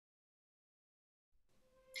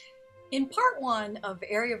In part one of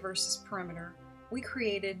area versus perimeter, we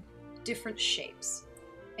created different shapes.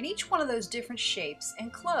 And each one of those different shapes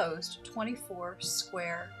enclosed 24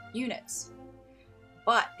 square units.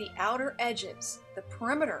 But the outer edges, the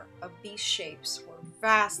perimeter of these shapes, were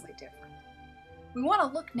vastly different. We want to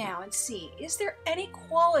look now and see, is there any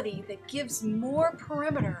quality that gives more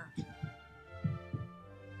perimeter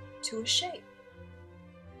to a shape?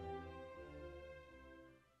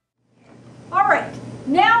 All right,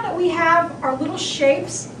 now that we have our little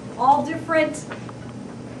shapes, all different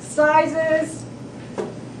sizes,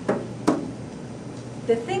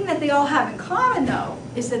 the thing that they all have in common, though,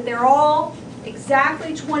 is that they're all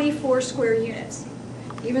exactly 24 square units,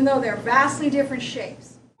 even though they're vastly different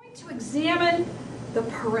shapes. We're going to examine the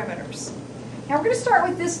perimeters. Now we're going to start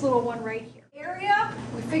with this little one right here. Area,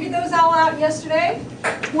 we figured those all out yesterday,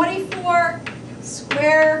 24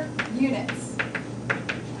 square units.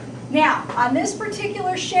 Now, on this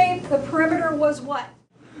particular shape, the perimeter was what?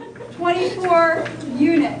 24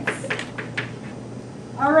 units.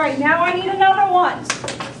 All right, now I need another one.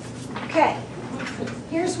 Okay,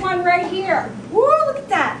 here's one right here. Woo, look at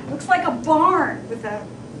that. Looks like a barn with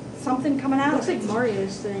something coming out. Looks like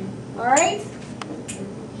Mario's thing. All right.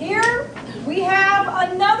 Here we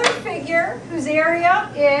have another figure whose area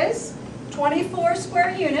is 24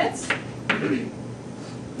 square units.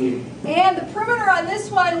 And the perimeter on this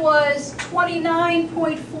one was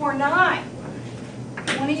 29.49.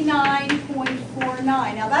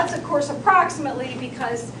 29.49. Now that's of course approximately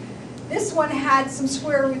because this one had some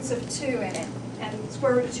square roots of 2 in it. And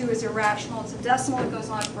square root of 2 is irrational. It's a decimal. It goes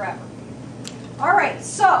on forever. All right,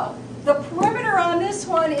 so the perimeter on this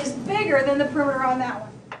one is bigger than the perimeter on that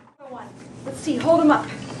one. Let's see, hold them up.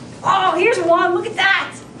 Oh, here's one. Look at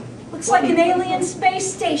that. Looks like an alien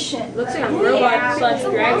space station. Looks like a robot slash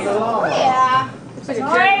dragon. Oh, yeah. Looks like a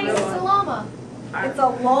dragon Nice. robot. It's a llama. It's a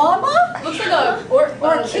llama? Looks like a or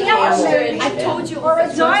a camel, maybe. I told you. Or a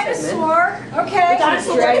dinosaur. Okay. It's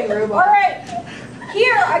a dragon robot. All right.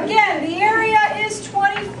 Here, again, the area is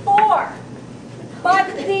 24. But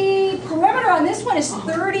the perimeter on this one is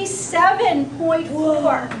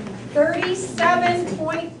 37.4.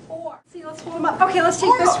 37.4. See, let's hold them up. Okay, let's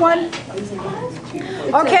take this one.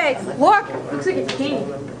 Okay, look. Looks like a king.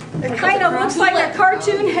 It kind of looks like a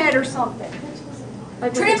cartoon head or something.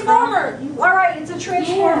 Like Transformer. All right, it's a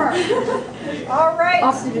transformer. All right.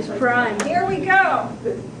 Optimus Prime. Here we go.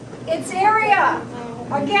 Its area,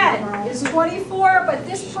 again, is 24, but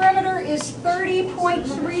this perimeter is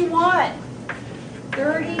 30.31.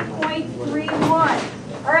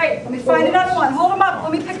 30.31. All right, let me find another one. Hold them up.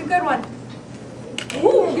 Let me pick a good one.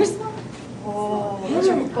 Ooh, here's the... Oh, those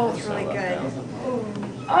are both really good.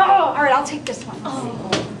 Oh, all right, I'll take this one.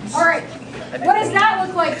 All right, what does that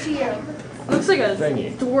look like to you? Looks like a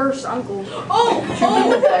dwarf's uncle.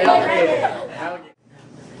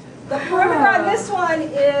 The perimeter on this one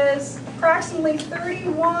is approximately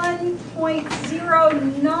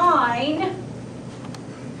 31.09.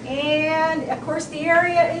 And, of course, the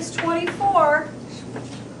area is 24.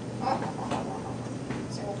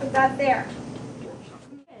 So we'll put that there.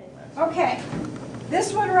 Okay.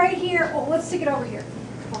 This one right here. Oh, let's stick it over here.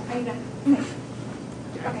 Oh, how you doing?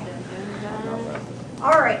 Okay.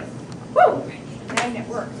 All right. Woo! And it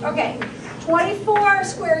works. Okay. 24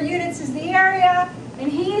 square units is the area,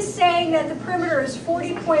 and he's saying that the perimeter is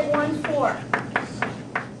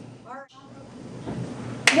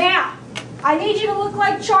 40.14. Now, I need you to look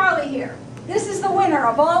like Charlie here. This is the winner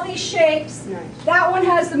of all these shapes. Nice. That one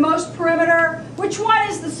has the most perimeter. Which one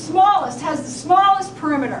is the smallest, has the smallest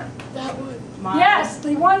perimeter? That one. Yes,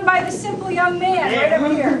 the one by the simple young man, right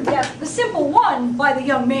over here. Yes, the simple one by the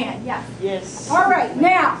young man, yeah. Yes. All right,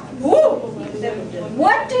 now, woo,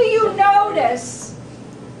 what do you notice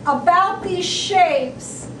about these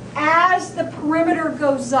shapes as the perimeter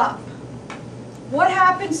goes up? What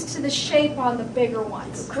happens to the shape on the bigger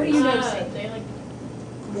ones? What are you noticing? They like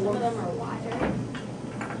some of them are wider.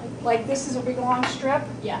 Like this is a big long strip,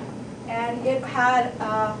 Yeah. and it had,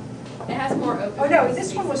 It has more open. oh no,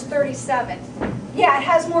 this one was 37. Yeah, it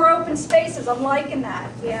has more open spaces. I'm liking that.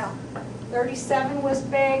 Yeah. 37 was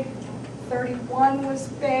big. 31 was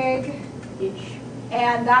big.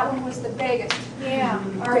 And that one was the biggest. Yeah.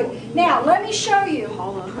 All right. Now, let me show you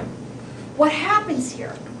what happens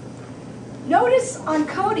here. Notice on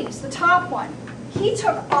Cody's, the top one, he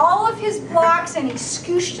took all of his blocks and he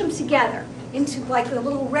scooshed them together into like a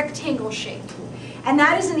little rectangle shape. And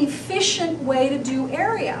that is an efficient way to do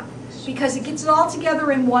area because it gets it all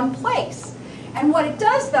together in one place. And what it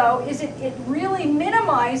does, though, is it really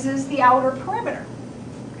minimizes the outer perimeter.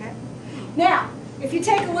 Okay? Now, if you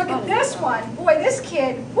take a look at this one, boy, this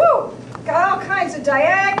kid, woo, got all kinds of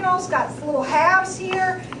diagonals, got little halves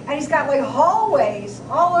here, and he's got like hallways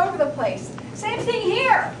all over the place. Same thing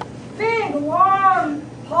here. Big, long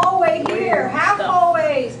hallway here, half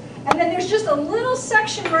hallways. And then there's just a little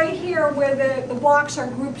section right here where the blocks are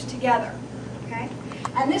grouped together. Okay?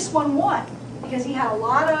 And this one won because he had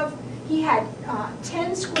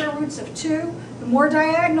 10 square roots of 2. The more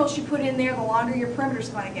diagonals you put in there, the longer your perimeter is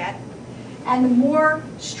going to get. And the more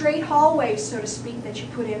straight hallways, so to speak, that you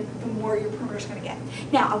put in, the more your perimeter is going to get.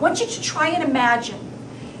 Now, I want you to try and imagine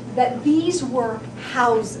that these were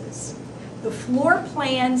houses, the floor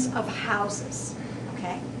plans of houses,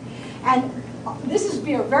 okay? And this is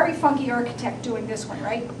a very funky architect doing this one,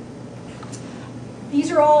 right? These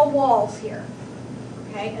are all walls here,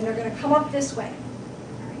 okay? And they're going to come up this way.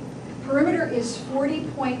 All right. Perimeter is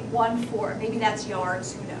 40.14. Maybe that's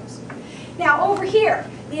yards, who knows? Now over here,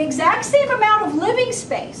 the exact same amount of living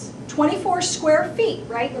space, 24 square feet,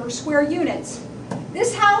 right? Or square units.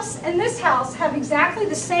 This house and this house have exactly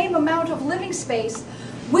the same amount of living space.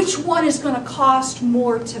 Which one is going to cost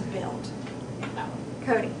more to build?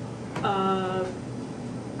 Cody.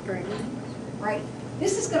 Right.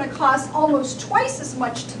 This is going to cost almost twice as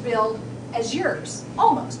much to build as yours.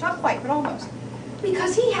 Almost. Not quite, but almost.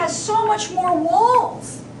 Because he has so much more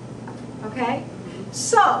walls. Okay?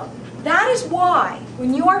 So, that is why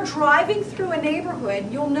when you are driving through a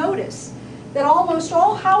neighborhood, you'll notice that almost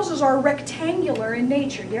all houses are rectangular in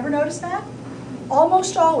nature. You ever notice that?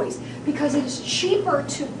 Almost always. Because it is cheaper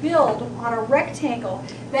to build on a rectangle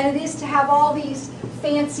than it is to have all these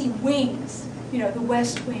fancy wings. You know, the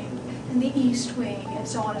west wing and the east wing and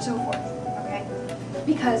so on and so forth. Okay?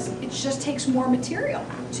 Because it just takes more material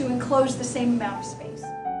to enclose the same amount of space.